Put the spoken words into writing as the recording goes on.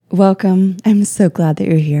Welcome. I'm so glad that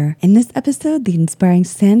you're here. In this episode, the inspiring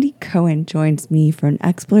Sandy Cohen joins me for an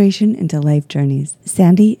exploration into life journeys.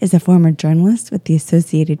 Sandy is a former journalist with the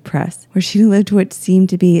Associated Press, where she lived what seemed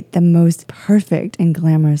to be the most perfect and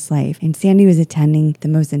glamorous life. And Sandy was attending the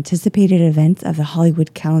most anticipated events of the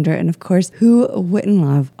Hollywood calendar. And of course, who wouldn't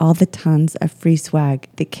love all the tons of free swag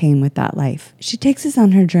that came with that life? She takes us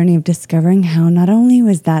on her journey of discovering how not only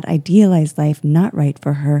was that idealized life not right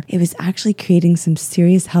for her, it was actually creating some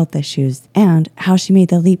serious health issues, and how she made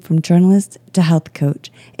the leap from journalist to health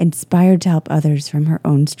coach, inspired to help others from her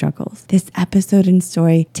own struggles. This episode and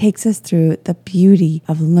story takes us through the beauty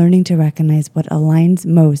of learning to recognize what aligns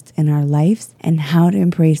most in our lives and how to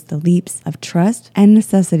embrace the leaps of trust and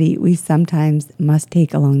necessity we sometimes must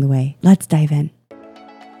take along the way. Let's dive in.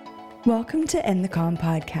 Welcome to In the Calm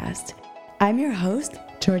podcast. I'm your host,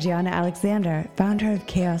 Georgiana Alexander, founder of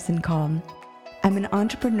Chaos and Calm. I'm an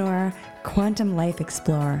entrepreneur, quantum life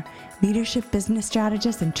explorer, leadership business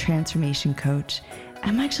strategist, and transformation coach.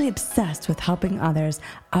 I'm actually obsessed with helping others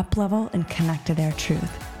up-level and connect to their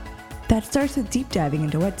truth. That starts with deep diving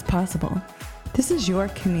into what's possible. This is your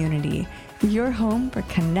community, your home for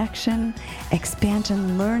connection,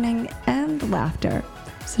 expansion, learning, and laughter.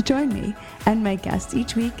 So join me and my guests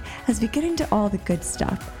each week as we get into all the good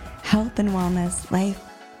stuff: health and wellness, life,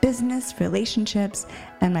 business, relationships,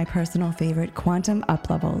 and my personal favorite, quantum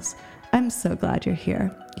up-levels. I'm so glad you're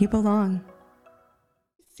here. You belong.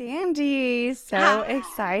 Sandy, so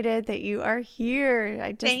excited that you are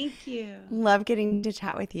here. Thank you. Love getting to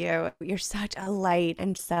chat with you. You're such a light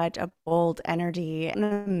and such a bold energy and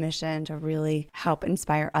a mission to really help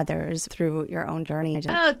inspire others through your own journey.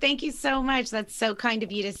 Oh, thank you so much. That's so kind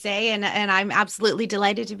of you to say. And I'm absolutely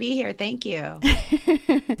delighted to be here. Thank you.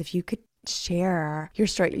 If you could share your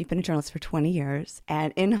story. You've been a journalist for 20 years,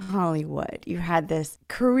 and in Hollywood, you had this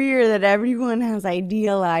career that everyone has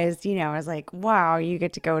idealized, as like, wow, you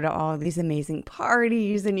get to go to all these amazing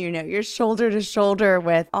parties and, you're shoulder to shoulder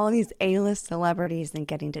with all these A-list celebrities and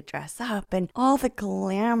getting to dress up and all the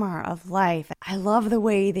glamour of life. I love the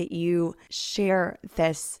way that you share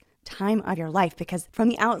this time of your life, because from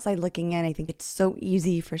the outside looking in, I think it's so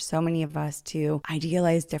easy for so many of us to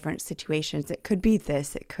idealize different situations. It could be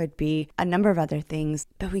this, it could be a number of other things,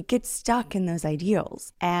 but we get stuck in those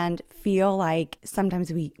ideals and feel like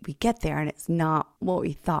sometimes we get there and it's not what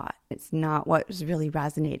we thought. It's not what was really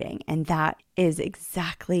resonating. And that is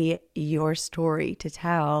exactly your story to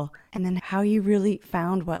tell. And then how you really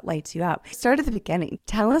found what lights you up. Start at the beginning.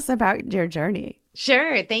 Tell us about your journey.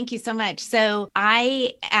 Sure. Thank you so much. So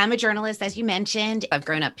I am a journalist, as you mentioned. I've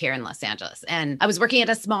grown up here in Los Angeles, and I was working at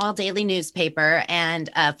a small daily newspaper, and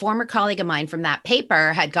a former colleague of mine from that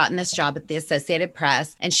paper had gotten this job at the Associated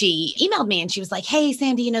Press. And she emailed me and she was like, "Hey,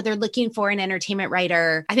 Sandy, they're looking for an entertainment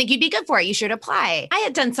writer. I think you'd be good for it. You should apply." I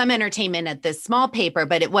had done some entertainment at this small paper,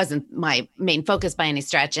 but it wasn't my main focus by any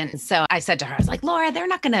stretch. And so I said to her, I was like, "Laura, they're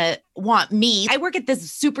not going to want me. I work at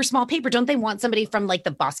this super small paper. Don't they want somebody from like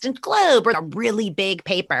the Boston Globe or a really big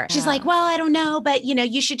paper?" She's like, "Well, I don't know, but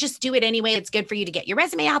you should just do it anyway. It's good for you to get your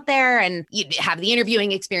resume out there and you have the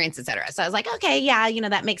interviewing experience, etc." So I was like, "Okay, yeah,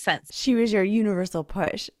 that makes sense." She was your universal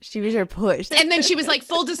push. She was your push. And then she was like,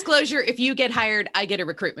 "Full disclosure, if you get hired, I get a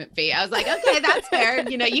recruitment fee." I was like, "Okay, that's fair.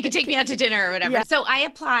 You can take me out to dinner or whatever." Yeah. So I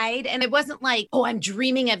applied, and it wasn't like, "Oh, I'm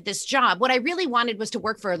dreaming of this job." What I really wanted was to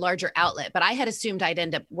work for a larger outlet, but I had assumed I'd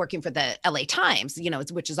end up working for the LA Times,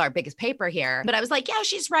 which is our biggest paper here. But I was like, "Yeah,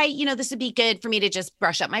 she's right. This would be good for me to just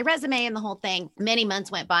brush up my resume and the whole thing." Many months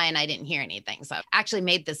went by and I didn't hear anything. So I actually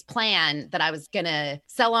made this plan that I was going to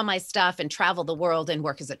sell all my stuff and travel the world and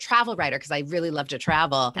work as a travel writer, because I really love to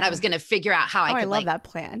travel. And I was going to figure out how I could love that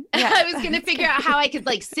plan. Yeah. I was going to figure out how I could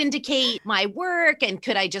syndicate my work, and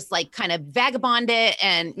could I just kind of vagabond it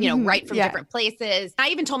and, write from different places. I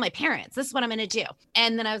even told my parents, this is what I'm going to do.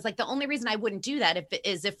 And then I was like, the only reason I wouldn't do that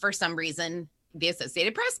if for some reason the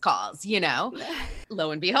Associated Press calls,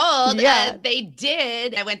 Lo and behold, they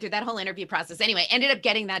did. I went through that whole interview process anyway, ended up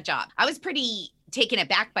getting that job. I was pretty taken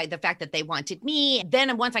aback by the fact that they wanted me.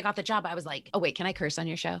 Then once I got the job, I was like, "Oh wait, can I curse on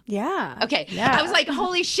your show?" Yeah. Okay. Yeah. I was like,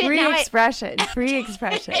 "Holy shit." Free now expression. Free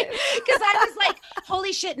expression. Because I was like,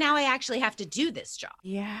 "Holy shit, now I actually have to do this job."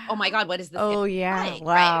 Yeah. Oh my God, what is this? Oh yeah. like,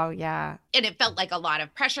 Wow. Right? Yeah. And it felt like a lot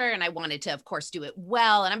of pressure. And I wanted to, of course, do it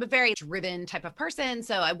well. And I'm a very driven type of person.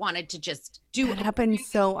 So I wanted to just do That happens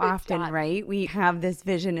so often, right? We have this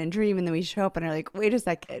vision and dream, and then we show up and are like, wait a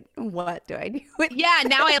second, what do I do with Yeah,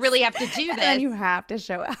 now I really have to do this. And you have to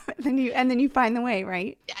show up. And then you find the way,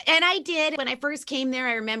 right? And I did. When I first came there,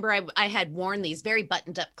 I remember I had worn these very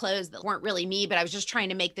buttoned up clothes that weren't really me, but I was just trying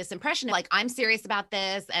to make this impression like, I'm serious about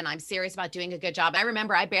this and I'm serious about doing a good job. I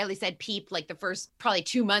remember I barely said peep like the first probably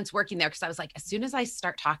 2 months working there, because I was like, as soon as I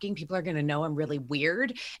start talking, people are going to know I'm really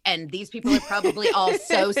weird. And these people are probably all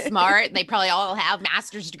so smart. They probably all have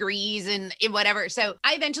master's degrees and whatever. So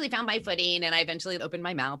I eventually found my footing, and I eventually opened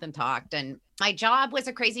my mouth and talked. And my job was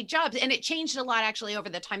a crazy job, and it changed a lot actually over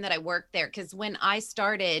the time that I worked there. Because when I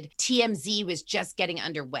started, TMZ was just getting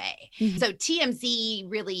underway. Mm-hmm. So TMZ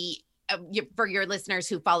really, for your listeners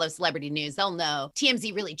who follow celebrity news, they'll know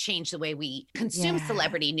TMZ really changed the way we consume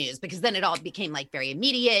celebrity news, because then it all became like very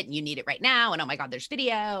immediate and you need it right now. And oh my God, there's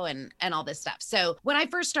video and all this stuff. So when I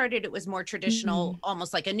first started, it was more traditional,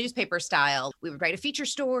 almost like a newspaper style. We would write a feature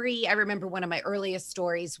story. I remember one of my earliest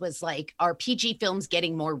stories was like, are PG films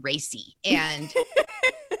getting more racy? And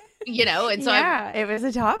and so it was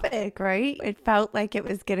a topic, right? It felt like it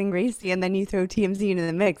was getting racy, and then you throw TMZ into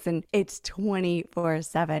the mix and it's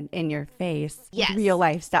 24/7 in your face, real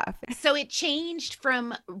life stuff. So it changed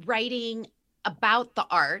from writing about the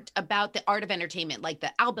art of entertainment, like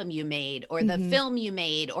the album you made or the film you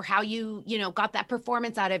made, or how you got that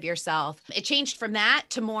performance out of yourself. It changed from that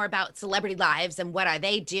to more about celebrity lives and what are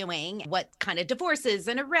they doing, what kind of divorces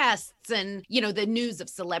and arrests and, the news of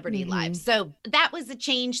celebrity lives. So that was a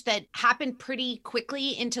change that happened pretty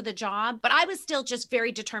quickly into the job, but I was still just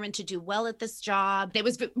very determined to do well at this job. It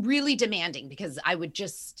was really demanding because I would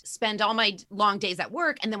just spend all my long days at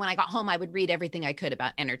work. And then when I got home, I would read everything I could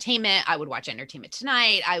about entertainment. I would watch Entertainment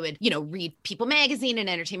Tonight. I would, read People Magazine and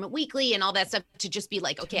Entertainment Weekly and all that stuff to just be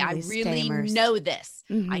like, okay, I really know this.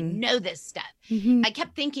 I know this stuff. I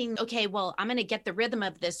kept thinking, okay, well, I'm going to get the rhythm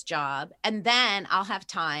of this job, and then I'll have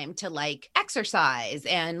time to like exercise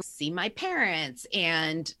and see my parents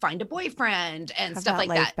and find a boyfriend and stuff like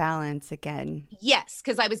that. Balance again. Yes,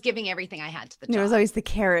 because I was giving everything I had to the job. There was always the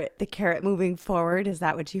carrot moving forward. Is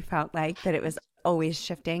that what you felt like, that it was always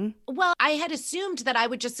shifting? Well, I had assumed that I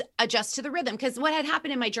would just adjust to the rhythm, because what had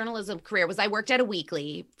happened in my journalism career was I worked at a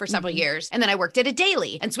weekly for several years, and then I worked at a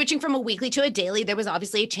daily. And switching from a weekly to a daily, there was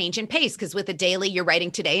obviously a change in pace, because with a daily, you're writing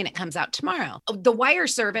today and it comes out tomorrow. The wire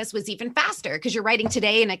service was even faster, because you're writing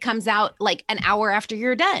today and it comes out like an hour after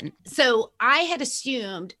you're done. So I had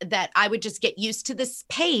assumed that I would just get used to this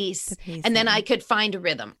pace, and then I could find a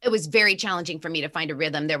rhythm. It was very challenging for me to find a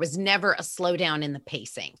rhythm. There was never a slowdown in the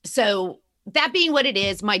pacing. So that being what it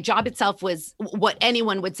is, my job itself was what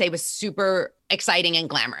anyone would say was super exciting and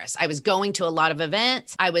glamorous. I was going to a lot of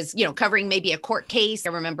events. I was, covering maybe a court case. I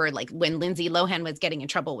remember like when Lindsay Lohan was getting in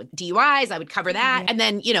trouble with DUIs, I would cover that. And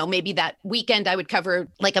then, maybe that weekend I would cover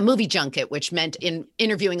like a movie junket, which meant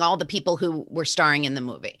interviewing all the people who were starring in the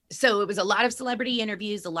movie. So it was a lot of celebrity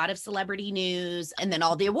interviews, a lot of celebrity news, and then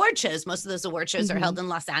all the award shows. Most of those award shows are held in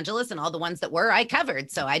Los Angeles, and all the ones that were, I covered.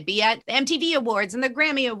 So I'd be at the MTV Awards and the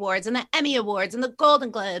Grammy Awards and the Emmy Awards and the Golden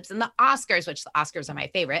Globes and the Oscars, which the Oscars are my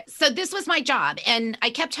favorite. So this was my job. And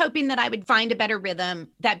I kept hoping that I would find a better rhythm.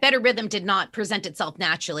 That better rhythm did not present itself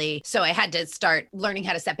naturally. So I had to start learning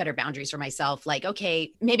how to set better boundaries for myself. Like,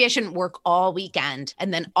 okay, maybe I shouldn't work all weekend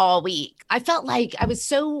and then all week. I felt like I was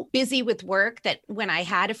so busy with work that when I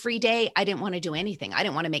had a free day, I didn't want to do anything. I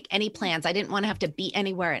didn't want to make any plans. I didn't want to have to be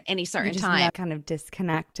anywhere at any certain time. Kind of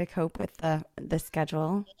disconnect to cope with the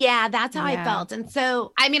schedule. Yeah, that's how I felt. And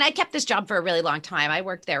so, I kept this job for a really long time. I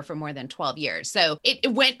worked there for more than 12 years. So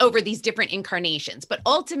it went over these different incarnations. But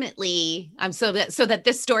ultimately, so that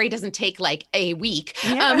this story doesn't take like a week.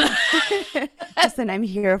 Yeah. Listen, I'm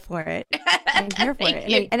here for it. I'm here for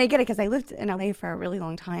it. And I get it, because I lived in LA for a really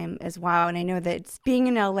long time as well. And I know that being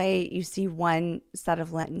in LA, you see one set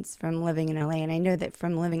of lens from living in LA. And I know that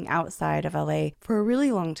from living outside of LA for a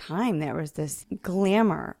really long time, there was this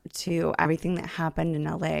glamour to everything that happened in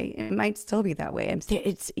LA. It might still be that way.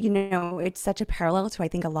 It's such a parallel to, I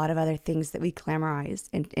think, a lot of other things that we glamorize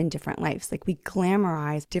in different lives. Like we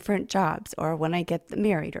glamorize different jobs, or when I get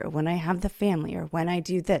married, or when I have the family, or when I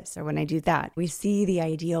do this, or when I do that. We see the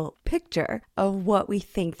ideal picture of what we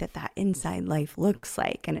think that inside life looks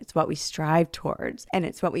like. And it's what we strive towards. And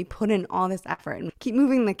it's what we put in all this effort and keep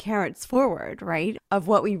moving the carrots forward, right? Of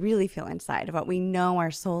what we really feel inside, of what we know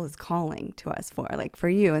our soul is calling to us for. Like for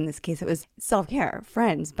you, in this case, it was self-care,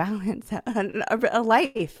 friends, balance, a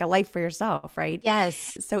life for yourself, right?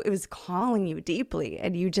 Yes. So it was calling you deeply,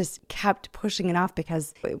 and you just kept pushing it off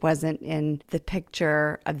because it wasn't in the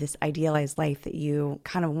picture of this idealized life that you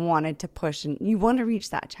kind of wanted to push, and you want to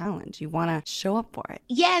reach that challenge. You want to show up for it.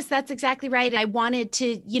 Yes, that's exactly right. I wanted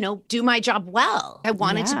to, do my job well. I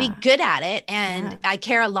wanted to be good at it. And I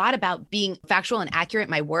care a lot about being factual and accurate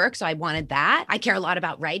in my work. So I wanted that. I care a lot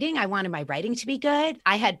about writing. I wanted my writing to be good.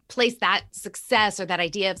 I had placed that success or that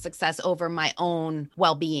idea of success over my own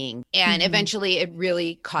well-being. And eventually it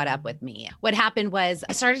really caught up with me. What happened was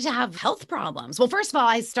I started to have health problems. Well, first of all,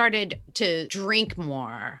 I started to drink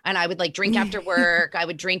more, and I would drink after work. I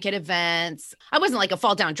would drink at events. I wasn't like a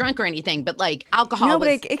fall down drunk or anything, but alcohol. No, but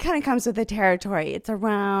it kind of comes with the territory. It's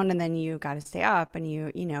around, and then you got to stay up and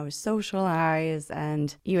you socialize,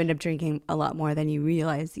 and you end up drinking a lot more than you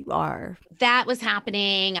realize you are. That was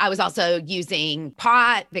happening. I was also using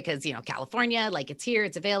pot because, California, it's here,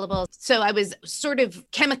 it's available. So I was sort of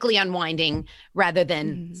chemically unwinding rather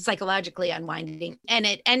than psychologically unwinding. And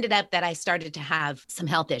it ended up that I started to have some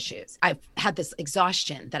health issues. I've had this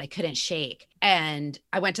exhaustion that I couldn't shake. And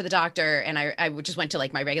I went to the doctor, and I just went to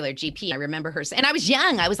my regular GP. I remember her saying, and I was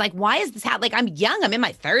young. I was like, why is this happening? I'm young. I'm in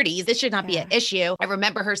my 30s. This should not be an issue. I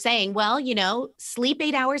remember her saying, well, sleep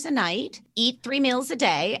 8 hours a night, eat 3 meals a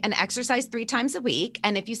day, and exercise 3 times a week.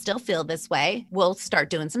 And if you still feel this way, we'll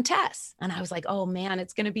start doing some tests. And I was like, oh man,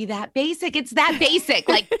 it's going to be that basic. It's that basic.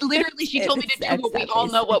 Literally, she told me to do what we all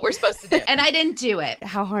know what we're supposed to do. And I didn't do it.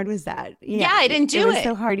 How hard was that? Yeah, I didn't do it. It was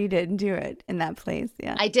so hard you didn't do it in that place.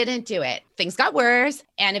 Yeah. I didn't do it. Things got worse.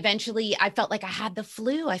 And eventually I felt like I had the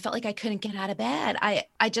flu. I felt like I couldn't get out of bed.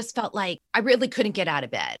 I just felt like I really couldn't get out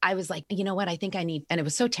of bed. I was like, you know what? I think I need, and it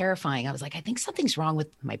was so terrifying. I was like, I think something's wrong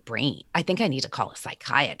with my brain. I think I need to call a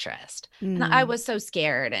psychiatrist. And I was so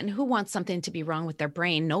scared. And who wants something to be wrong with their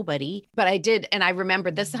brain? Nobody. But I did. And I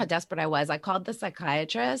remember this is how desperate I was. I called the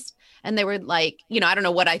psychiatrist, and they were like, I don't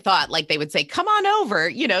know what I thought. They would say, come on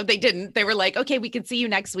over. They didn't. They were like, okay, we can see you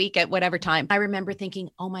next week at whatever time. I remember thinking,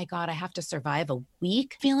 oh my God, I have to survive a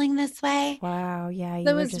week feeling this way. Wow. Yeah.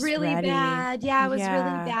 It was really bad. Yeah, it was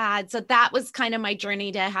really bad. So that was kind of my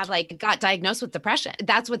journey to have got diagnosed with depression.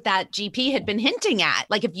 That's what that GP had been hinting at.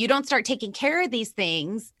 If you don't start taking care of these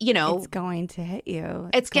things, it's going to hit you.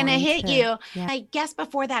 It's going to hit you. Yeah. I guess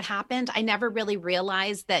before that happened, I never really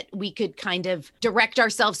realized that we could kind of direct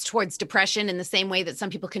ourselves towards depression in the same way that some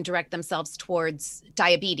people can direct themselves towards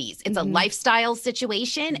diabetes. It's a lifestyle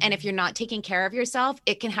situation. And if you're not taking care of yourself,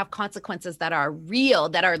 it can have consequences that are real,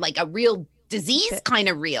 that are a real disease kind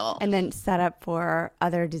of real. And then set up for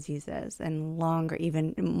other diseases and longer,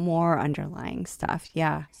 even more underlying stuff.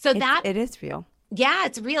 Yeah. So it is real. Yeah,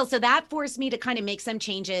 it's real. So that forced me to kind of make some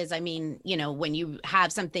changes. I mean, when you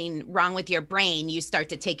have something wrong with your brain, you start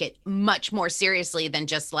to take it much more seriously than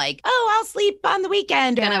just I'll sleep on the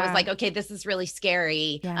weekend. Yeah. And I was like, okay, this is really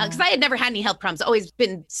scary. Because I had never had any health problems. Always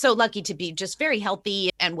been so lucky to be just very healthy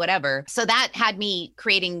and whatever. So that had me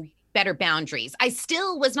creating better boundaries. I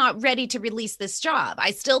still was not ready to release this job.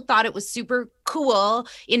 I still thought it was super cool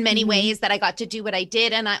in many ways that I got to do what I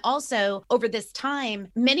did. And I also, over this time,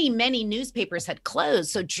 many newspapers had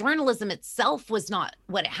closed. So journalism itself was not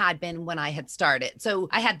what it had been when I had started. So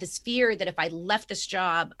I had this fear that if I left this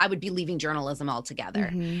job, I would be leaving journalism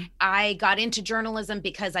altogether. I got into journalism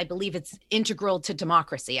because I believe it's integral to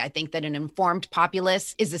democracy. I think that an informed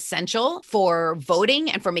populace is essential for voting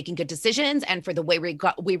and for making good decisions and for the way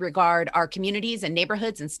we regard our communities and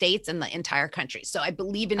neighborhoods and states and the entire country. So I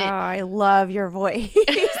believe in it. Oh, I love your voice.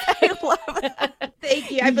 I love that.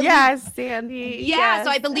 Thank you. Yes, Sandy. Yeah. Yes.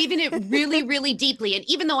 So I believe in it really, really deeply. And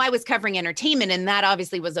even though I was covering entertainment, and that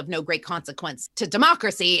obviously was of no great consequence to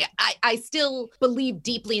democracy, I still believe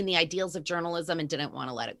deeply in the ideals of journalism and didn't want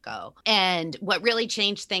to let it go. And what really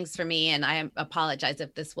changed things for me, and I apologize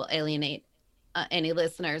if this will alienate any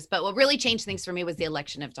listeners, but what really changed things for me was the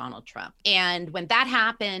election of Donald Trump. And when that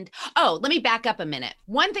happened, let me back up a minute.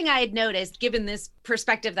 One thing I had noticed, given this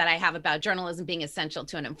perspective that I have about journalism being essential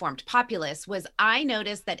to an informed populace, was I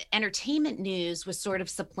noticed that entertainment news was sort of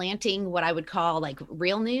supplanting what I would call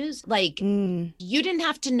real news. You didn't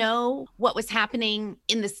have to know what was happening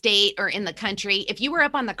in the state or in the country. If you were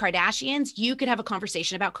up on the Kardashians, you could have a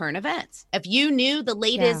conversation about current events. If you knew the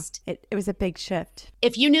latest, it was a big shift.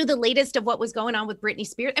 If you knew the latest of what was going going on with Britney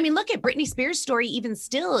Spears. I mean, look at Britney Spears' story, even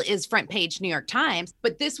still is front page New York Times.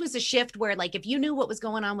 But this was a shift where, like, if you knew what was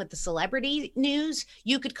going on with the celebrity news,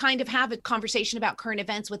 you could kind of have a conversation about current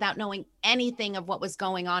events without knowing anything of what was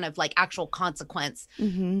going on of like actual consequence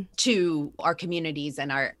to our communities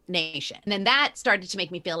and our nation. And then that started to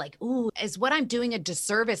make me feel like, ooh, is what I'm doing a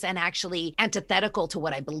disservice and actually antithetical to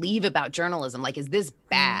what I believe about journalism? Like, is this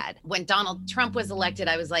bad? When Donald Trump was elected,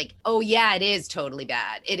 I was like, oh yeah, it is totally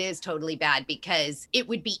bad. It is totally bad, because it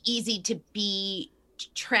would be easy to be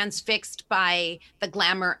transfixed by the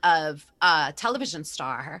glamour of a television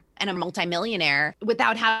star and a multimillionaire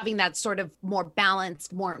without having that sort of more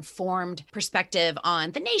balanced, more informed perspective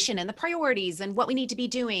on the nation and the priorities and what we need to be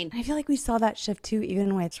doing. I feel like we saw that shift too,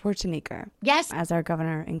 even with Schwarzenegger. Yes. As our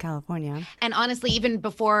governor in California. And honestly, even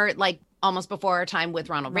before, like almost before our time with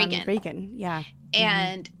Ronald Reagan. Yeah.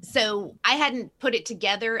 And so I hadn't put it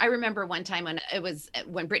together. I remember one time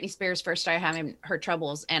when Britney Spears first started having her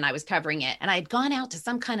troubles and I was covering it, and I'd gone out to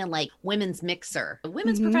some kind of like women's mixer, a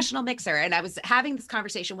women's professional mixer. And I was having this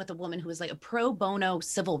conversation with a woman who was like a pro bono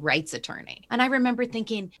civil rights attorney. And I remember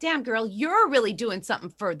thinking, damn girl, you're really doing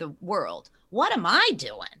something for the world. What am I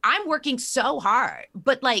doing? I'm working so hard,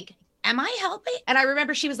 but like, am I helping? And I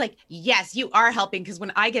remember she was like, yes, you are helping. Because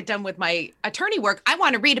when I get done with my attorney work, I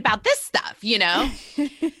want to read about this stuff, you know?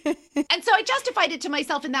 And so I justified it to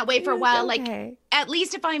myself in that way for a while. Okay. Like, at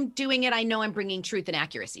least if I'm doing it, I know I'm bringing truth and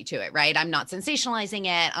accuracy to it, right? I'm not sensationalizing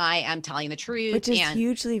it. I am telling the truth. Which is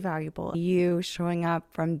hugely valuable. You showing up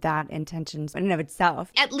from that intention in and of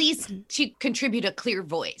itself. At least to contribute a clear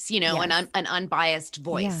voice, you know, an unbiased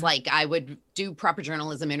voice. Yeah. Like I would do proper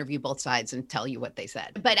journalism, interview both sides and tell you what they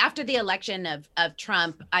said. But after the election of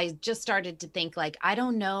Trump, I just started to think like, I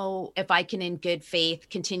don't know if I can in good faith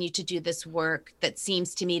continue to do this work that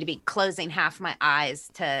seems to me to be closing half my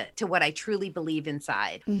eyes to what I truly believe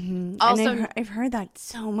inside. Also, and I've heard that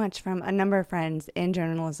so much from a number of friends in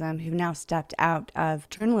journalism who've now stepped out of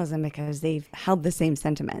journalism because they've held the same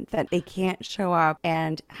sentiment that they can't show up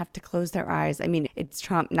and have to close their eyes. I mean, it's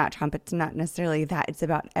Trump, not Trump. It's not necessarily that. It's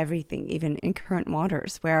about everything, even in current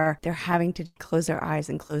waters, where they're having to close their eyes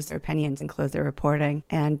and close their opinions and close their reporting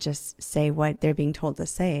and just say what they're being told to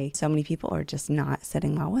say. So many people are just not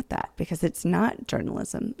sitting well with that because it's not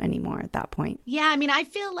journalism anymore at that point. Yeah, I mean, I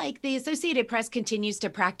feel like the Associated Press continues to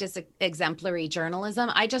practice exemplary journalism.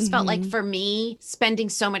 I just felt like for me, spending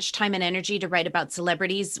so much time and energy to write about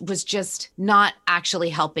celebrities was just not actually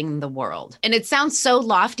helping the world. And it sounds so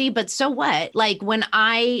lofty, but so what? Like when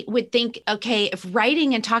I would think, okay, if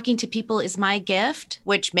writing and talking to people is my gift,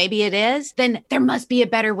 which maybe it is, then there must be a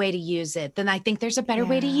better way to use it. Then I think there's a better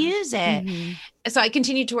way to use it. So I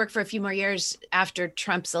continued to work for a few more years after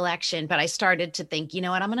Trump's election, but I started to think, you know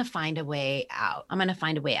what, I'm going to find a way out. I'm going to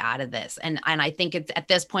find a way out of this. And I think it's at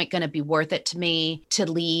this point going to be worth it to me to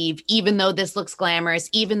leave, even though this looks glamorous,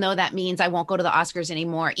 even though that means I won't go to the Oscars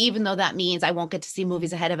anymore, even though that means I won't get to see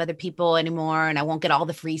movies ahead of other people anymore. And I won't get all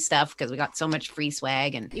the free stuff because we got so much free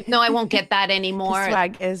swag. And even though I won't get that anymore. The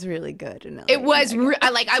swag is really good. It was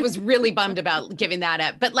I was really bummed about giving that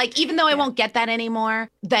up. But like, even though I won't get that anymore,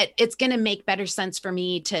 that it's going to make better sense for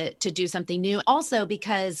me to do something new. Also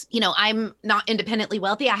because, you know, I'm not independently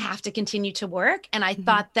wealthy. I have to continue to work. And I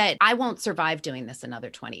thought that I won't survive doing this another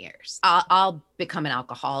 20 years. I'll become an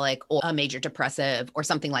alcoholic or a major depressive or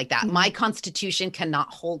something like that. My constitution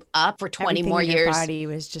cannot hold up for 20 Everything more in years. Your body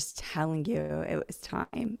was just telling you it was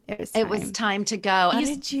time. It was time to go. How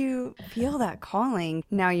did you feel that calling?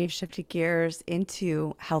 Now you've shifted gears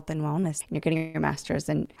into health and wellness. You're getting your master's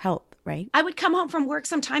in health, right? I would come home from work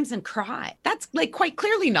sometimes and cry. That's like quite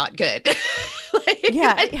clearly not good.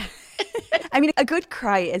 Yeah. I mean, a good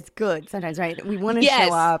cry is good sometimes, right? We want to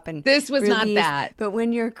show up and this was release, not that. But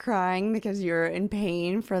when you're crying because you're in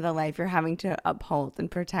pain for the life you're having to uphold and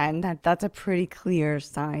pretend, that's a pretty clear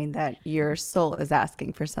sign that your soul is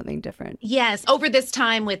asking for something different. Yes. Over this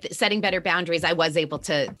time with setting better boundaries, I was able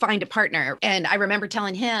to find a partner. And I remember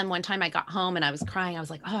telling him one time I got home and I was crying. I was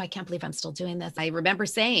like, oh, I can't believe I'm still doing this. I remember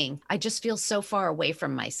saying, I just feel so far away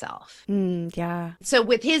from myself. Yeah. So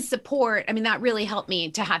with his support, I mean, that really helped me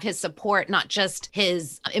to have his support, not just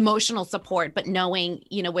his emotional support, but knowing,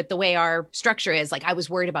 you know, with the way our structure is, like I was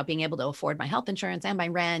worried about being able to afford my health insurance and my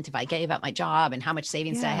rent if I gave up my job and how much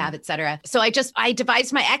savings did I have, et cetera. So I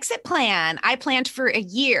devised my exit plan. I planned for a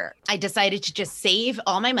year. I decided to just save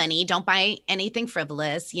all my money. Don't buy anything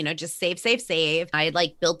frivolous, you know, just save. I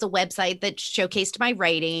like built a website that showcased my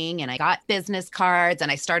writing and I got business cards and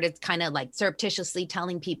I started kind of like surreptitiously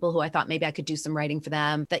telling people who I thought maybe I could do some writing for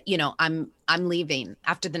them that, you know, I'm leaving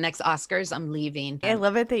after the next Oscars. Oscars, I'm leaving. I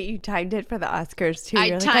love it that you timed it for the Oscars too.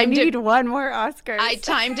 You're I need one more Oscars. I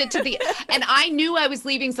timed it to and I knew I was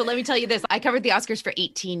leaving. So let me tell you this. I covered the Oscars for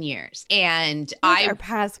 18 years and our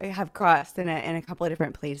paths have crossed in a couple of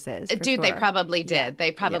different places. Dude, sure. They probably did. Yeah.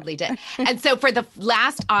 They probably did. And so for the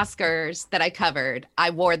last Oscars that I covered,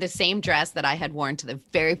 I wore the same dress that I had worn to the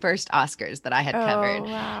very first Oscars that I had covered.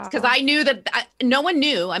 Because I knew that no one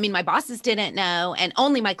knew. I mean, my bosses didn't know, and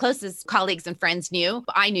only my closest colleagues and friends knew.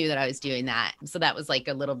 But I knew that I was doing that. So that was like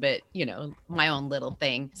a little bit, my own little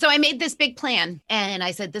thing. So I made this big plan and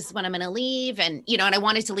I said, this is when I'm going to leave. And, and I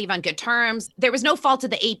wanted to leave on good terms. There was no fault of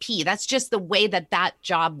the AP. That's just the way that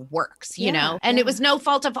job works, and it was no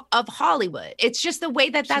fault of Hollywood. It's just the way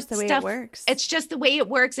that stuff works. It's just the way it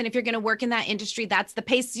works. And if you're going to work in that industry, that's the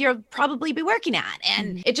pace you'll probably be working at.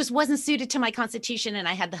 And it just wasn't suited to my constitution. And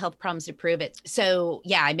I had the health problems to prove it. So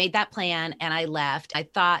yeah, I made that plan and I left. I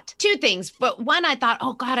thought two things, but one, I thought,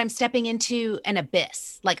 oh God, I'm stepping into an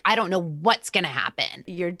abyss. Like, I don't know what's going to happen.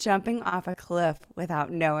 You're jumping off a cliff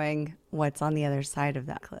without knowing what's on the other side of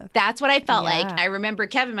that cliff. That's what I felt like. I remember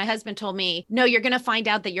Kevin, my husband, told me, no, you're going to find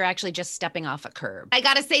out that you're actually just stepping off a curb. I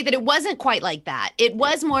got to say that it wasn't quite like that. It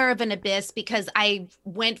was more of an abyss because I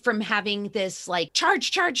went from having this like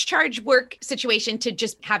charge work situation to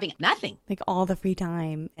just having nothing. Like all the free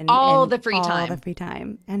time. All the free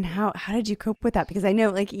time. And how did you cope with that? Because I know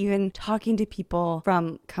like even talking to people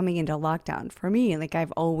from coming into lockdown, for me, like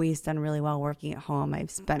I've always done really well working at home.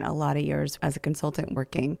 I've spent a lot of years as a consultant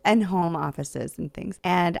working and home offices and things.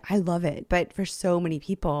 And I love it. But for so many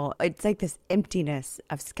people, it's like this emptiness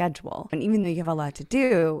of schedule. And even though you have a lot to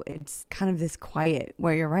do, it's kind of this quiet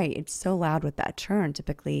where you're right. It's so loud with that churn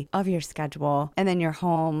typically of your schedule. And then you're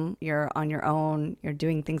home, you're on your own, you're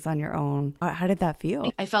doing things on your own. How did that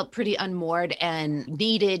feel? I felt pretty unmoored and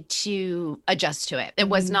needed to adjust to it. It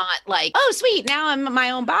was not like, oh, sweet, now I'm my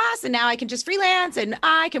own boss and now I can just freelance and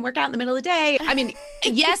I can work out in the middle of the day. I mean,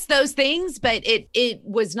 yes, those things, but it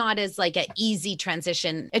was not as like an easy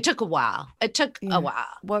transition. It took a while. A while.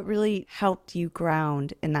 What really helped you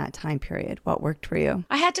ground in that time period? What worked for you?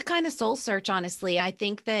 I had to kind of soul search, honestly. I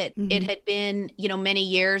think that it had been, many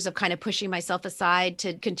years of kind of pushing myself aside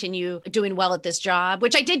to continue doing well at this job,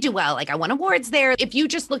 which I did do well. Like I won awards there. If you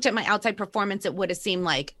just looked at my outside performance, it would have seemed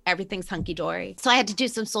like everything's hunky dory. So I had to do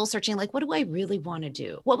some soul searching. Like, what do I really want to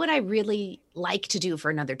do? What would I really like to do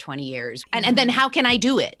for another 20 years? And then how can I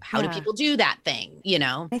do it? How do people do that thing?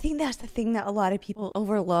 I think that's the thing that a lot of people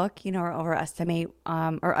overlook, or overestimate,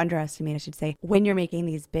 or underestimate, I should say, when you're making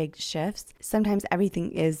these big shifts. Sometimes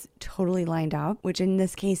everything is totally lined up, which in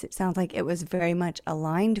this case, it sounds like it was very much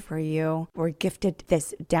aligned for you. We're gifted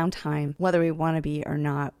this downtime, whether we want to be or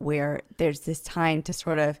not, where there's this time to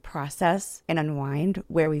sort of process and unwind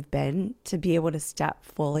where we've been to be able to step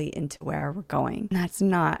fully into where we're going. And that's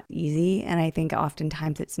not easy. And I think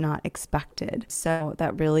oftentimes it's not expected. So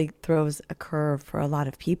that really throws a curve for a lot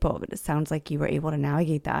of people. But it sounds like you were able to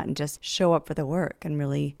navigate that and just show up for the work and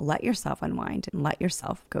really let yourself unwind and let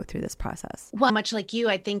yourself go through this process. Well, much like you,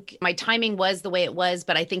 I think my timing was the way it was,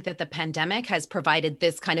 but I think that the pandemic has provided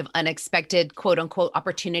this kind of unexpected, quote unquote,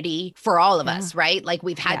 opportunity for all of us, right? Like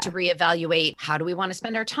we've had to reevaluate, how do we want to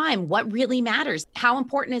spend our time? What really matters? How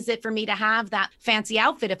important is it for me to have that fancy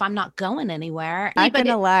outfit if I'm not going anywhere? I'm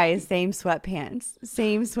gonna lie, same sweatpants.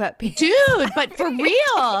 Dude, but for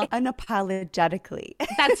real. Unapologetically.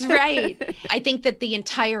 That's right. I think that the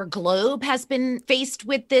entire globe has been faced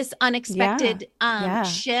with this unexpected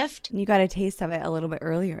shift. You got a taste of it a little bit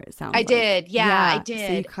earlier, it sounds like. Did. Yeah, I did.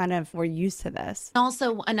 So you kind of were used to this.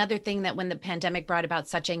 Also, another thing that when the pandemic brought about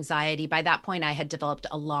such anxiety, by that point, I had developed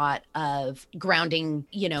a lot of grounding,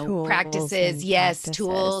 tools practices.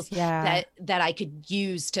 Tools that I could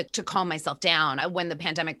use to calm myself down. When the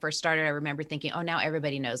pandemic first started, I remember thinking, oh, now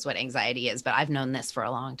everybody knows what anxiety is, but I've known this for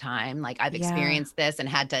a long time. Like I've experienced this and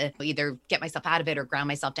had to either get myself out of it or ground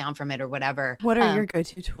myself down from it or whatever. What are your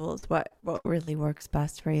go-to tools? What really works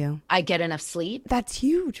best for you? I get enough sleep. That's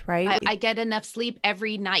huge, right? I get enough sleep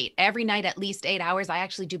every night at least 8 hours. I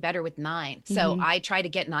actually do better with 9. So I try to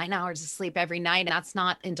get 9 hours of sleep every night. And that's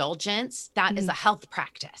not indulgence. That is a health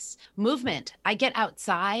practice. Movement. I get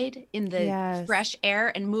outside in the fresh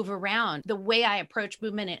air and move around. The way I approach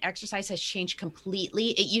movement and exercise has changed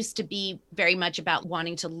completely. It used to be very much about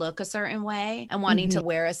wanting to look a certain way and wanting to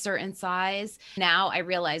wear a certain size. Now I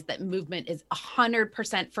realize that movement is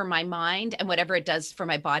 100% for my mind, and whatever it does for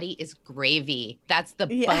my body is gravy. That's the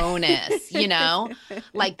bonus,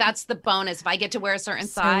 like that's the bonus. If I get to wear a certain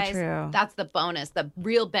size, that's the bonus. The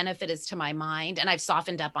real benefit is to my mind. And I've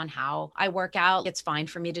softened up on how I work out. It's fine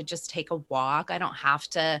for me to just take a walk. I don't have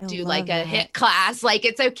to do like a HIIT class. Like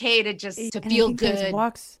it's okay to just to feel good.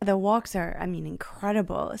 The walks are,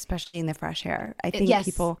 incredible, especially in the fresh air. I think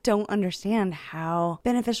people don't understand how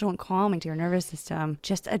beneficial and calming to your nervous system.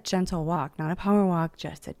 Just a gentle walk, not a power walk,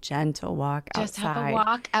 just a gentle walk outside. Just have a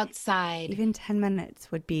walk outside. Even 10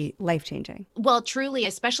 minutes would be life-changing. Well, truly,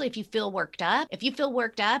 especially if you feel worked up. If you feel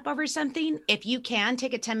worked up over something, if you can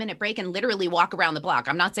take a 10-minute break and literally walk around the block.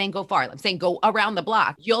 I'm not saying go far. I'm saying go around the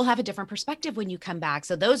block. You'll have a different perspective when you come back.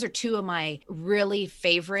 So those are two of my really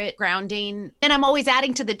favorite grounding. And I'm always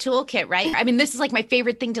adding to the toolkit, right? This is like my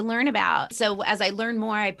favorite thing to learn about. So as I learn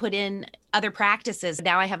more, I put in other practices.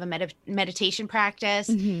 Now I have a meditation practice,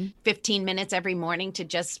 15 minutes every morning to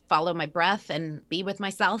just follow my breath and be with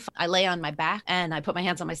myself. I lay on my back and I put my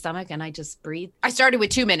hands on my stomach and I just breathe. I started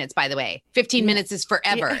with 2 minutes, by the way. 15 minutes is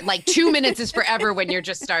forever. Like 2 minutes is forever when you're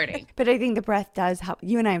just starting. But I think the breath does help.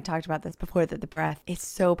 You and I have talked about this before, that the breath is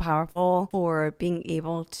so powerful for being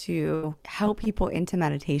able to help people into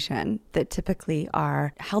meditation that typically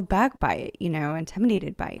are held back by it,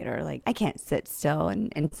 intimidated by it, or like, I can't sit still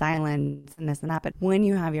and in silence and this and that. But when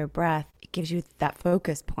you have your breath, it gives you that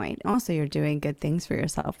focus point. Also, you're doing good things for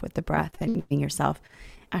yourself with the breath and giving yourself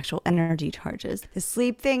actual energy charges. The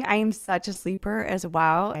sleep thing, I am such a sleeper as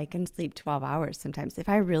well. I can sleep 12 hours sometimes. If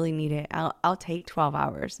I really need it, I'll take 12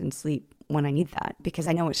 hours and sleep when I need that, because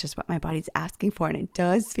I know it's just what my body's asking for. And it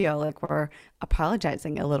does feel like we're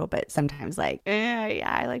apologizing a little bit sometimes, like,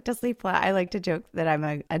 I like to sleep. I like to joke that I'm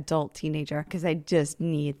an adult teenager because I just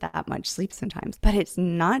need that much sleep sometimes. But it's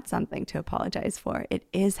not something to apologize for. It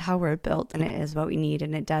is how we're built and it is what we need.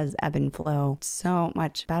 And it does ebb and flow so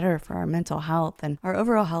much better for our mental health and our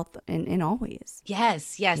overall health in all ways.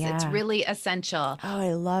 Yes. It's really essential. Oh,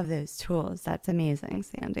 I love those tools. That's amazing,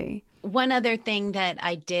 Sandy. One other thing that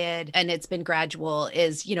I did, and it's been gradual,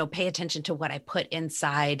 is, pay attention to what I put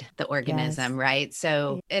inside the organism, right?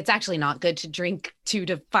 So it's actually not good to drink 2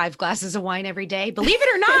 to 5 glasses of wine every day. Believe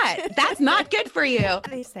it or not, that's not good for you.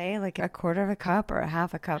 They say like a quarter of a cup or a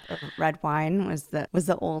half a cup of red wine was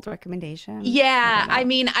the old recommendation. Yeah.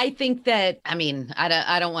 I think that,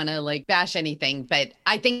 I don't want to like bash anything, but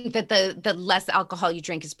I think that the less alcohol you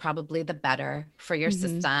drink is probably the better for your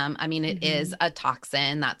system. It is a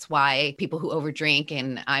toxin. That's why people who overdrink,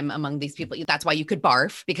 and I'm among these people, that's why you could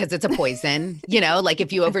barf, because it's a poison. Like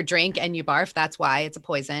if you overdrink and you barf, that's why it's a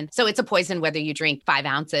poison. So it's a poison whether you drink 5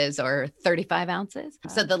 ounces or 35 ounces.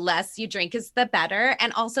 So the less you drink is the better.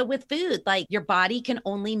 And also with food, like your body can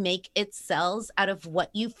only make its cells out of what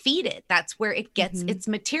you feed it. That's where it gets its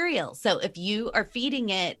material. So if you are feeding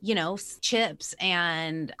it, chips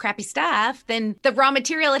and crappy stuff, then the raw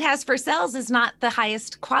material it has for cells is not the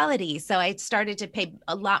highest quality. So I started to pay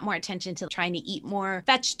a lot more attention to trying to eat more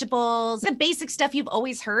vegetables, the basic stuff you've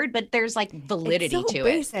always heard, but there's like validity to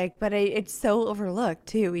it. It's so basic, but it's so overlooked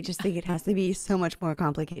too. We just think it has to be so much more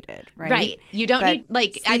complicated, right? Right. You don't need,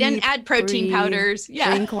 like, I didn't add protein powders. Yeah.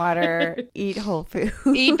 Drink water, eat whole food,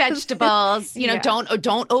 eat vegetables, don't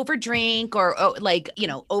overdrink or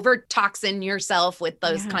over toxin yourself with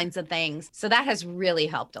those kinds of things. So that has really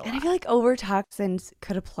helped a lot. And I feel like over toxins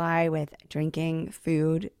could apply with drinking,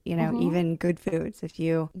 food, even good foods. If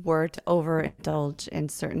you were to overindulge in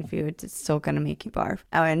certain foods, it's still going to make you barf.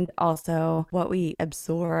 And also what we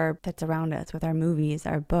absorb that's around us with our movies,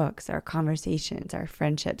 our books, our conversations, our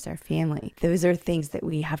friendships, our family. Those are things that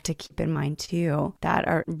we have to keep in mind too, that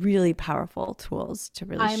are really powerful tools to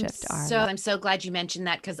really shift our life. I'm so glad you mentioned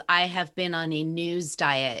that, because I have been on a news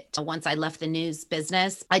diet. Once I left the news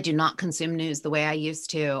business, I do not consume news the way I used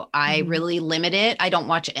to. I really limit it. I don't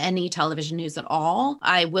watch any television news at all.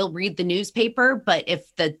 I will read the newspaper, but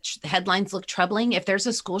if the headlines look troubling, if there's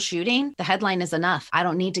a school shooting, the headline is enough. I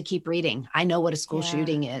don't need to keep reading. I know what a school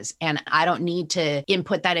shooting is, and I don't need to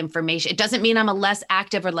input that information. It doesn't mean I'm a less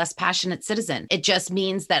active or less passionate citizen. It just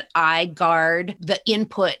means that I guard the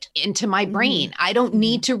input into my brain. I don't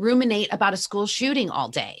need to ruminate about a school shooting all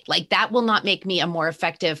day. Like that will not make me a more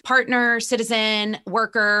effective partner, citizen,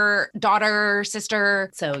 worker, daughter,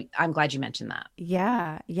 sister. So I'm glad you mentioned that.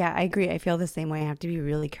 Yeah, I agree. I feel the same way. I have to be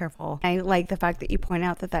really careful. I like the fact that you point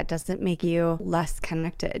out that doesn't make you less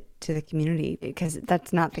connected to the community, because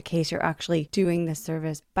that's not the case. You're actually doing the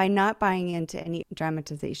service by not buying into any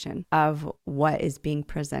dramatization of what is being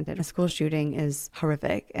presented. A school shooting is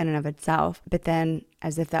horrific in and of itself, but then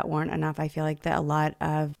as if that weren't enough, I feel like that a lot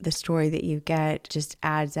of the story that you get just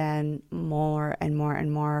adds in more and more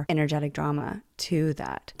and more energetic drama to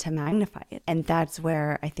that, to magnify it. And that's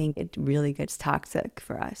where I think it really gets toxic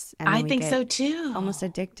for us. And I think so too. Almost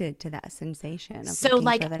addicted to that sensation of So looking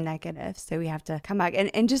like for the negative. So we have to come back.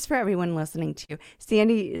 And just for everyone listening to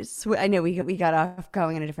Sandy, I know we got off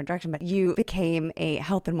going in a different direction, but you became a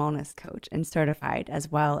health and wellness coach and certified, as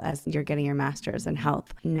well as you're getting your master's in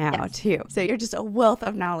health now too. So you're just a wealth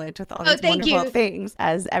of knowledge with all these wonderful things.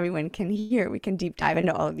 As everyone can hear, we can deep dive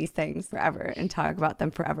into all of these things forever and talk about them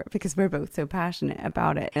forever because we're both so passionate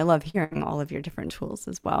about it. I love hearing all of your different tools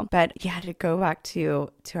as well. But yeah, to go back to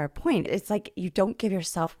our point, it's like you don't give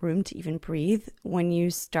yourself room to even breathe when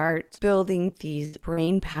you start building these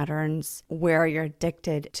brain patterns where you're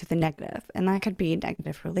addicted to the negative. And that could be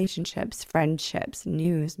negative relationships, friendships,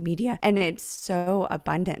 news, media. And it's so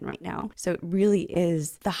abundant right now. So it really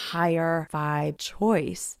is the higher vibe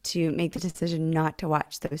choice to make the decision not to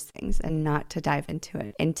watch those things and not to dive into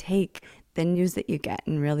it and take the news that you get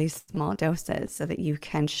in really small doses so that you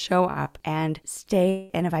can show up and stay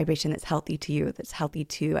in a vibration that's healthy to you, that's healthy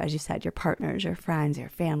to, as you said, your partners, your friends, your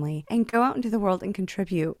family, and go out into the world and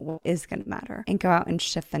contribute what is going to matter and go out and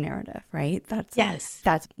shift the narrative, right?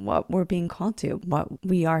 That's what we're being called to. What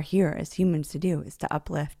we are here as humans to do is to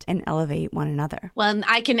uplift and elevate one another. Well, and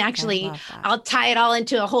I can actually, I'll tie it all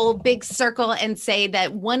into a whole big circle and say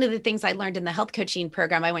that one of the things I learned in the health coaching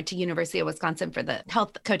program, I went to University of Wisconsin for the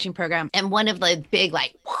health coaching program. And one of the big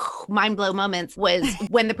mind blow moments was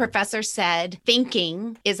when the professor said,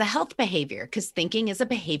 thinking is a health behavior, because thinking is a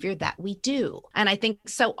behavior that we do. And I think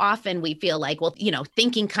so often we feel like, well,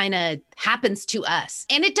 thinking kind of happens to us.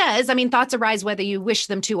 And it does. I mean, thoughts arise whether you wish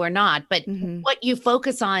them to or not, but what you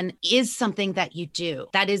focus on is something that you do.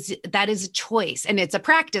 That is a choice. And it's a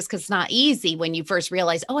practice because it's not easy when you first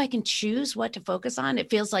realize, oh, I can choose what to focus on.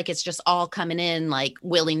 It feels like it's just all coming in like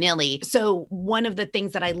willy-nilly. So one of the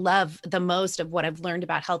things that I love the most of what I've learned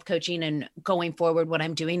about health coaching and going forward, what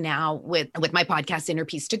I'm doing now with my podcast, Inner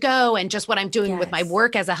Peace to Go, and just what I'm doing with my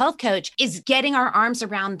work as a health coach is getting our arms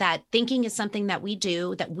around that thinking is something that we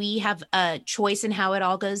do, that we have a choice in how it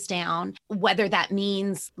all goes down, whether that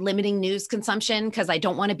means limiting news consumption because I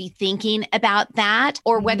don't want to be thinking about that,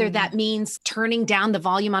 or whether that means turning down the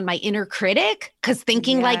volume on my inner critic because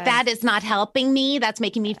thinking like that is not helping me. That's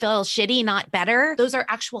making me feel shitty, not better. Those are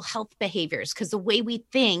actual health behaviors because the way we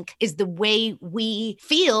think is the way we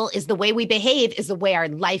feel, is the way we behave, is the way our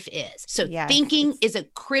life is. So thinking is a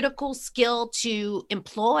critical skill to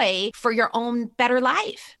employ for your own better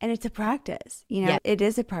life. And it's a practice. It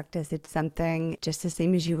is a practice. It's something just the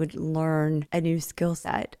same as you would learn a new skill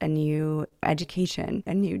set, a new education,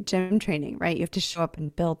 a new gym training, right? You have to show up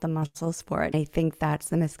and build the muscles for it. And I think that's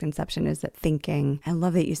the misconception, is that thinking, I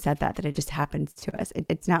love that you said that it just happens to us.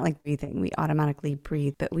 It's not like breathing. We automatically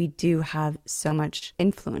breathe, but we do have so much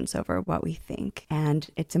influence over what we think. And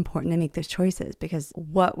it's important to make those choices because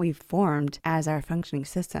what we've formed as our functioning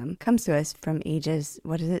system comes to us from ages,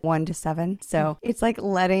 1 to 7. So it's like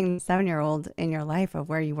letting 7-year-old in your life, of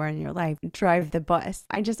where you were in your life, drive the bus.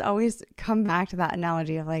 I just always come back to that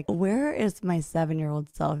analogy of like, where is my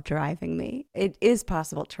 7-year-old self driving me? It is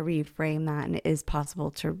possible to reframe that, and it is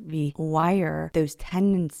possible to rewire those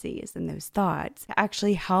tendencies and those thoughts to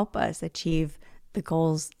actually help us achieve the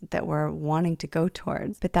goals that we're wanting to go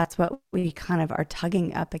towards. But that's what we kind of are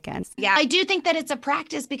tugging up against. Yeah, I do think that it's a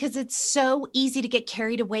practice because it's so easy to get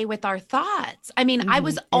carried away with our thoughts. I mean, I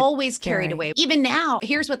was always carried away. Even now,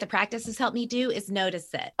 here's what the practice has helped me do is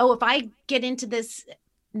notice it. Oh, if I get into this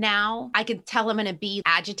now, I can tell I'm going to be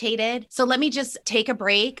agitated. So let me just take a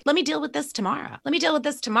break. Let me deal with this tomorrow. Let me deal with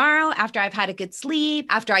this tomorrow after I've had a good sleep,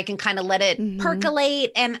 after I can kind of let it percolate,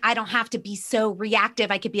 and I don't have to be so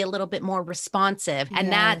reactive. I could be a little bit more responsive. And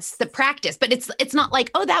that's the practice. But it's not like,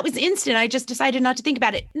 oh, that was instant. I just decided not to think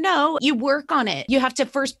about it. No, you work on it. You have to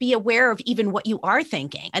first be aware of even what you are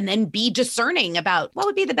thinking and then be discerning about what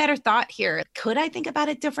would be the better thought here. Could I think about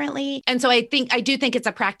it differently? And so I do think it's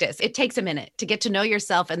a practice. It takes a minute to get to know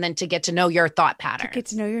yourself and then to get to know your thought patterns. To get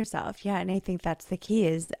to know yourself. Yeah. And I think that's the key,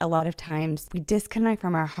 is a lot of times we disconnect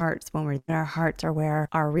from our hearts when our hearts are where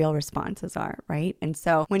our real responses are, right? And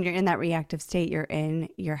so when you're in that reactive state, you're in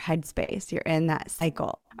your headspace, you're in that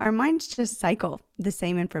cycle. Our minds just cycle the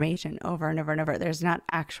same information over and over and over. There's not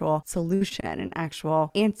actual solution and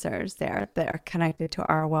actual answers there that are connected to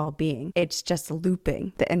our well-being. It's just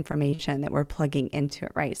looping the information that we're plugging into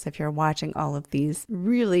it, right? So if you're watching all of these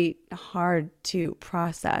really hard to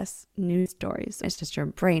process news stories, it's just your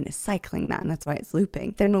brain is cycling that, and that's why it's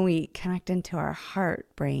looping. Then when we connect into our heart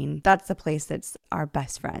brain, that's the place that's our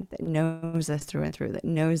best friend, that knows us through and through, that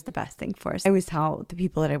knows the best thing for us. I always tell the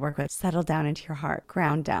people that I work with, settle down into your heart,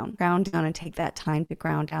 ground down and take that time to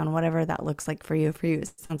ground down, whatever that looks like for you. For you,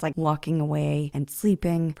 it sounds like walking away and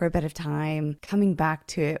sleeping for a bit of time, coming back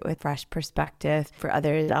to it with fresh perspective. For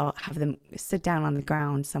others, I'll have them sit down on the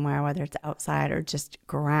ground somewhere, whether it's outside or just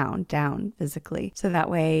ground down physically. So that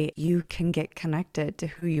way you can get connected to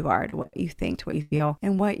who you are, to what you think, to what you feel,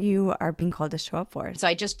 and what you are being called to show up for. So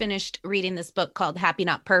I just finished reading this book called Happy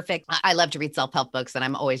Not Perfect. I love to read self-help books, and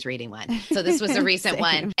I'm always reading one. So this was a recent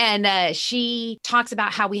one. And she talks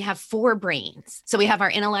about how we have 4 brains. So we have our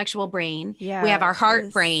intellectual brain, we have our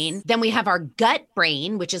heart brain, then we have our gut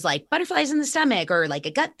brain, which is like butterflies in the stomach or like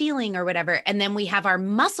a gut feeling or whatever. And then we have our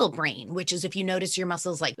muscle brain, which is if you notice your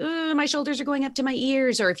muscles like, my shoulders are going up to my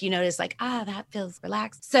ears, or if you notice like, that feels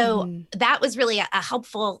relaxed. So that was really a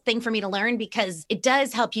helpful thing for me to learn, because it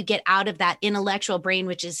does help you get out of that intellectual brain,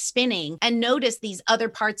 which is spinning, and notice these other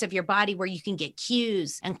parts of your body where you can get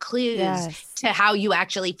cues and clues to how you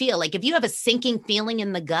actually feel. Like if you have a sinking feeling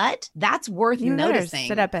in the gut, that's worth noticing.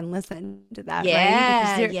 Sit up and listen to that,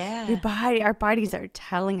 right? Because your body, our bodies are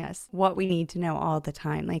telling us what we need to know all the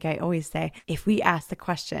time. Like I always say, if we ask the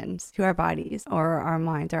questions to our bodies or our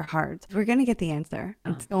minds, our hearts, we're going to get the answer.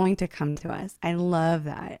 It's going to come to us. I love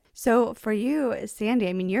that. So for you, Sandy,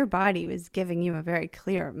 I mean, your body was giving you a very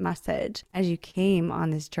clear message as you came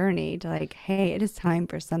on this journey to like, hey, it is time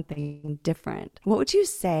for something different. What would you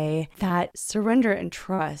say that surrender and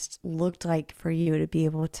trust looked like for you to be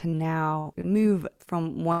able to now move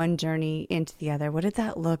from one journey into the other? What did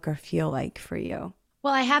that look or feel like for you?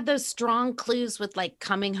 Well, I had those strong clues with like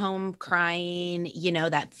coming home crying,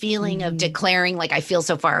 that feeling of declaring like I feel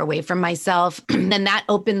so far away from myself. Then that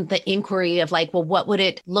opened the inquiry of like, well, what would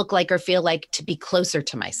it look like or feel like to be closer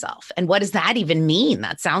to myself? And what does that even mean?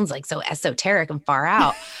 That sounds like so esoteric and far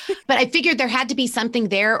out. But I figured there had to be something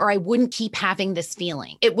there or I wouldn't keep having this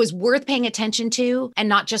feeling. It was worth paying attention to and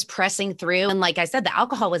not just pressing through. And like I said, the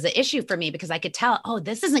alcohol was an issue for me because I could tell,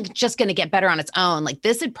 this isn't just going to get better on its own. Like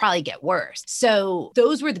this would probably get worse. So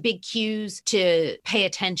those were the big cues to pay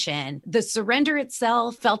attention. The surrender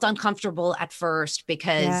itself felt uncomfortable at first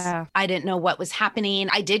because I didn't know what was happening.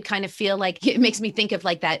 I did kind of feel like it makes me think of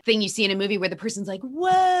like that thing you see in a movie where the person's like,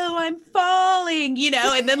 whoa, I'm falling,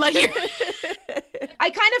 and then like I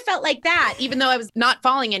kind of felt like that, even though I was not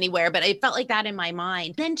falling anywhere, but I felt like that in my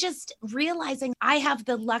mind. Then just realizing I have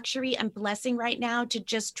the luxury and blessing right now to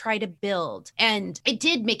just try to build. And it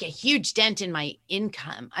did make a huge dent in my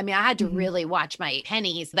income. I mean, I had to really watch my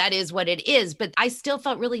pennies. That is what it is. But I still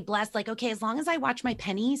felt really blessed. Like, okay, as long as I watch my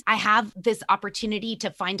pennies, I have this opportunity to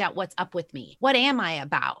find out what's up with me. What am I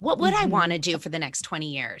about? What would I want to do for the next 20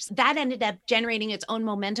 years? That ended up generating its own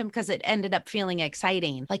momentum because it ended up feeling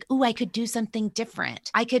exciting. Like, ooh, I could do something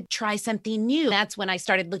different. I could try something new. That's when I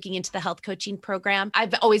started looking into the health coaching program.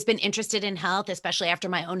 I've always been interested in health, especially after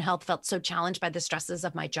my own health felt so challenged by the stresses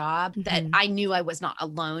of my job that I knew I was not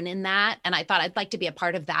alone in that. And I thought I'd like to be a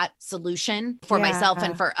part of that solution for myself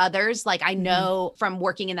and for others. Like I know from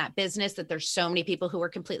working in that business that there's so many people who are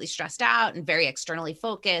completely stressed out and very externally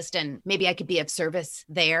focused, and maybe I could be of service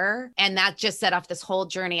there. And that just set off this whole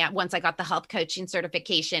journey. Once I got the health coaching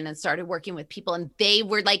certification and started working with people and they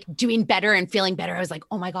were like doing better and feeling better, I was like,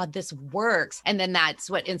 oh my God, this works. And then that's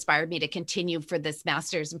what inspired me to continue for this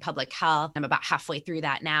master's in public health. I'm about halfway through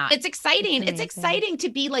that now. It's exciting. It's exciting to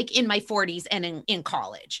be like in my 40s and in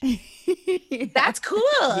college. That's cool.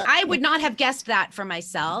 I would not have guessed that for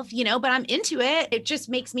myself, but I'm into it. It just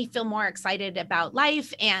makes me feel more excited about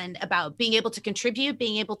life and about being able to contribute,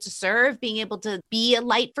 being able to serve, being able to be a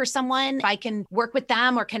light for someone. If I can work with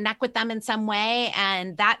them or connect with them in some way.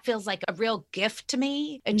 And that feels like a real gift to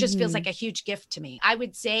me. It just feels like a huge gift to me. I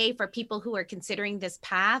would say for people who are considering this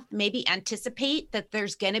path, maybe anticipate that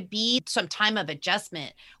there's going to be some time of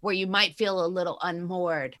adjustment where you might feel a little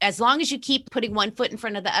unmoored. As long as you keep putting one foot in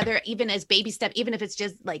front of the other, even as baby step, even if it's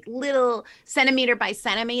just like little centimeter by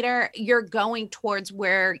centimeter, you're going towards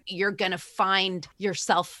where you're going to find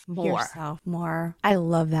yourself more. I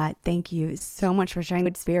love that. Thank you so much for sharing.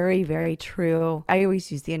 It's very, very true. I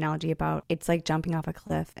always use the analogy about it's like jumping off a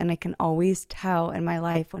cliff, and I can always tell in my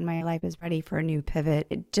life when my life is ready for a new new pivot.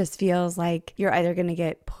 It just feels like you're either going to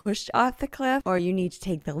get pushed off the cliff or you need to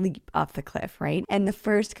take the leap off the cliff, right? And the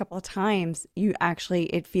first couple of times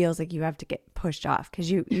it feels like you have to get pushed off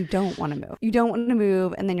because you don't want to move. You don't want to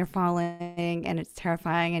move, and then you're falling and it's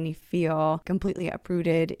terrifying and you feel completely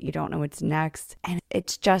uprooted. You don't know what's next. And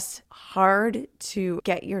it's just hard to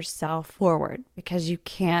get yourself forward because you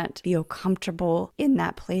can't feel comfortable in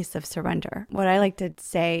that place of surrender. What I like to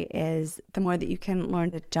say is the more that you can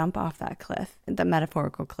learn to jump off that cliff, the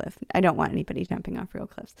metaphorical cliff. I don't want anybody jumping off real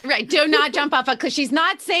cliffs. Right. Do not jump off a cliff. She's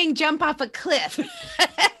not saying jump off a cliff.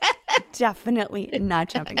 Definitely not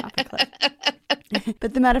jumping off a cliff.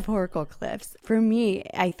 But the metaphorical cliffs, for me,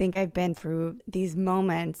 I think I've been through these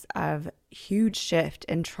moments of huge shift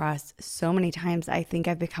in trust so many times. I think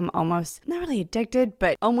I've become almost, not really addicted,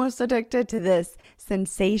 but almost addicted to this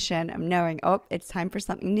sensation of knowing, oh, it's time for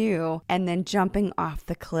something new, and then jumping off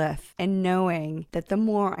the cliff and knowing that the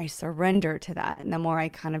more I surrender to that and the more I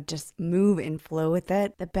kind of just move and flow with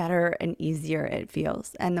it, the better and easier it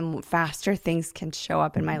feels. And the faster things can show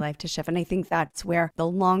up in my life to shift. And I think that's where the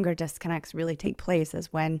longer disconnects really take place,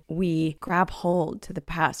 is when we grab hold to the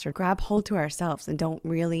past or grab hold to ourselves and don't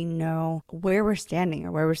really know where we're standing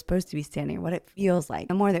or where we're supposed to be standing or what it feels like.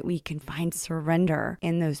 The more that we can find surrender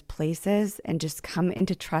in those places and just come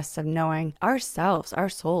into trust of knowing ourselves, our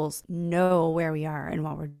souls know where we are and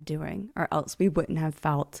what we're doing, or else we wouldn't have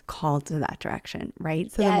felt called to that direction,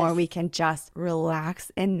 right? So The more we can just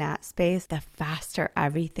relax in that space, the faster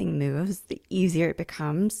everything moves, the easier it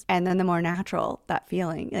becomes. And then the more natural that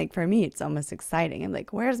feeling. Like for me, it's almost exciting. I'm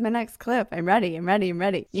like, where's my next clip? I'm ready,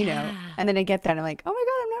 you know? And then I get there and I'm like, oh my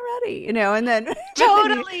God, I'm not ready, you know? And then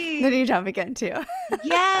totally. then you jump again too.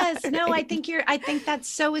 Yes. No, I think that's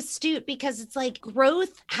so astute, because it's like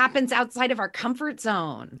growth happens outside of our comfort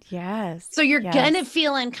zone. Yes. So you're going to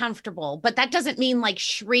feel uncomfortable, but that doesn't mean like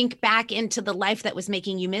shrink back into the life that was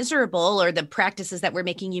making you miserable or the practices that were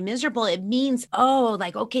making you miserable. It means, oh,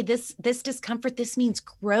 like, okay, this discomfort, this means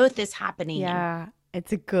growth is happening. Yeah.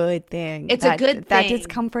 It's a good thing. It's a good thing. That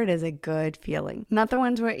discomfort is a good feeling. Not the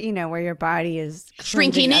ones where, you know, where your body is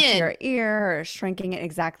shrinking in your ear or shrinking it.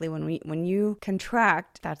 Exactly. When you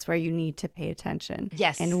contract, that's where you need to pay attention.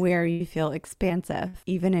 Yes. And where you feel expansive,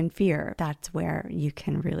 even in fear, that's where you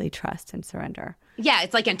can really trust and surrender. Yeah,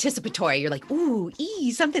 it's like anticipatory. You're like, ooh,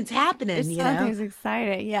 something's happening. Something's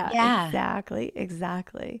exciting. Yeah,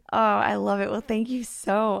 exactly. Oh, I love it. Well, thank you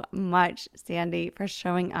so much, Sandy, for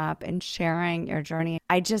showing up and sharing your journey.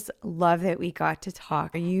 I just love that we got to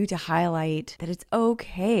talk for you to highlight that it's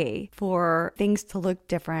okay for things to look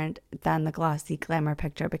different than the glossy glamour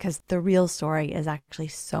picture, because the real story is actually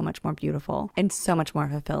so much more beautiful and so much more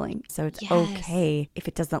fulfilling. So it's okay if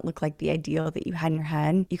it doesn't look like the ideal that you had in your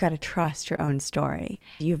head. You got to trust your own story.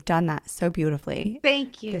 You've done that so beautifully.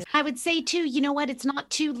 Thank you. I would say too, you know what? It's not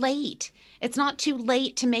too late. It's not too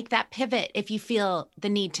late to make that pivot if you feel the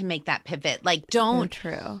need to make that pivot. Like, don't. So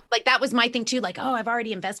true. Like, that was my thing too. Like, oh, I've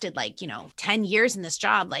already invested 10 years in this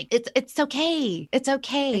job. Like, it's okay. It's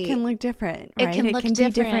okay. It can look different, right? It can be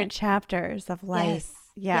different chapters of life.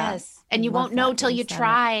 Yes. And you won't know till you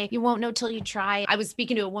try. You won't know till you try. I was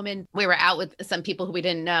speaking to a woman. We were out with some people who we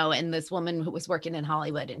didn't know. And this woman who was working in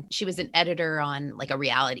Hollywood, and she was an editor on like a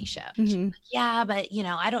reality show. Mm-hmm. Like, yeah, but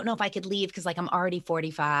I don't know if I could leave because like I'm already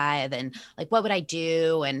 45 and like, what would I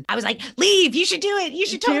do? And I was like, leave. You should do it. You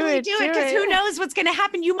should totally do it because who knows what's going to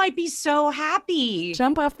happen. You might be so happy.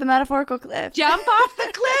 Jump off the metaphorical cliff. Jump off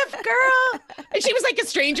the cliff, girl. And she was like a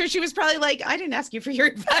stranger. She was probably like, I didn't ask you for your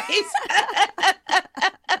advice.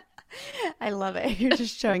 I love it. You're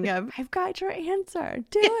just showing up. I've got your answer.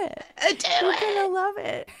 Do it. You're going to love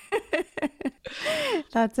it.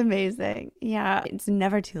 That's amazing. Yeah. It's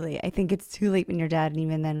never too late. I think it's too late when you're dead. And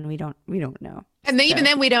even then we don't know. And even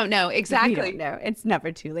then we don't know. Exactly. We don't know. It's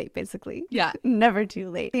never too late, basically. Yeah. Never too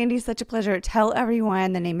late. Sandy, such a pleasure. Tell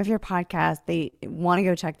everyone the name of your podcast. They want to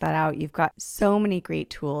go check that out. You've got so many great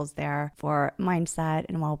tools there for mindset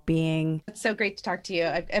and well-being. It's so great to talk to you.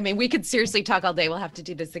 I mean, we could seriously talk all day. We'll have to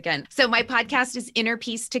do this again. So my podcast is Inner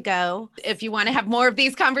Peace to Go. If you want to have more of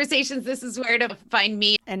these conversations, this is where to find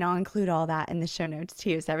me. And I'll include all that in the show notes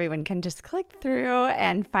too, so everyone can just click through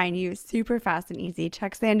and find you super fast and easy.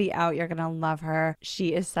 Check Sandy out. You're going to love her.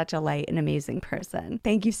 She is such a light and amazing person.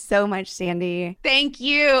 Thank you so much, Sandy. Thank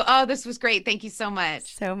you. Oh, this was great. Thank you so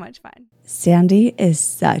much. So much fun. Sandy is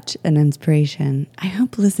such an inspiration. I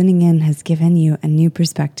hope listening in has given you a new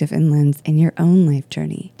perspective and lens in your own life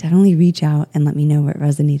journey. Definitely reach out and let me know what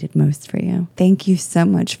resonated most for you. Thank you so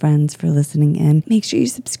much, friends, for listening in. Make sure you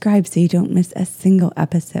subscribe so you don't miss a single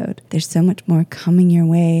episode. There's so much more coming your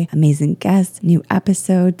way, amazing guests, new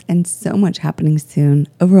episodes, and so much happening soon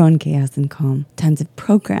over on Chaos and Calm. chaoscalm. Tons of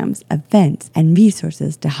programs, events, and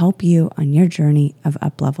resources to help you on your journey of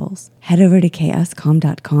up levels. Head over to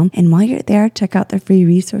chaoscalm.com, and while you're there, check out the free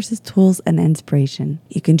resources, tools, and inspiration.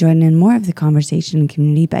 You can join in more of the conversation and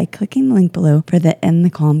community by clicking the link below for the In the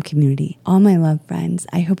Calm community. All my love, friends.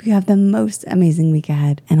 I hope you have the most amazing week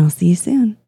ahead, and I'll see you soon.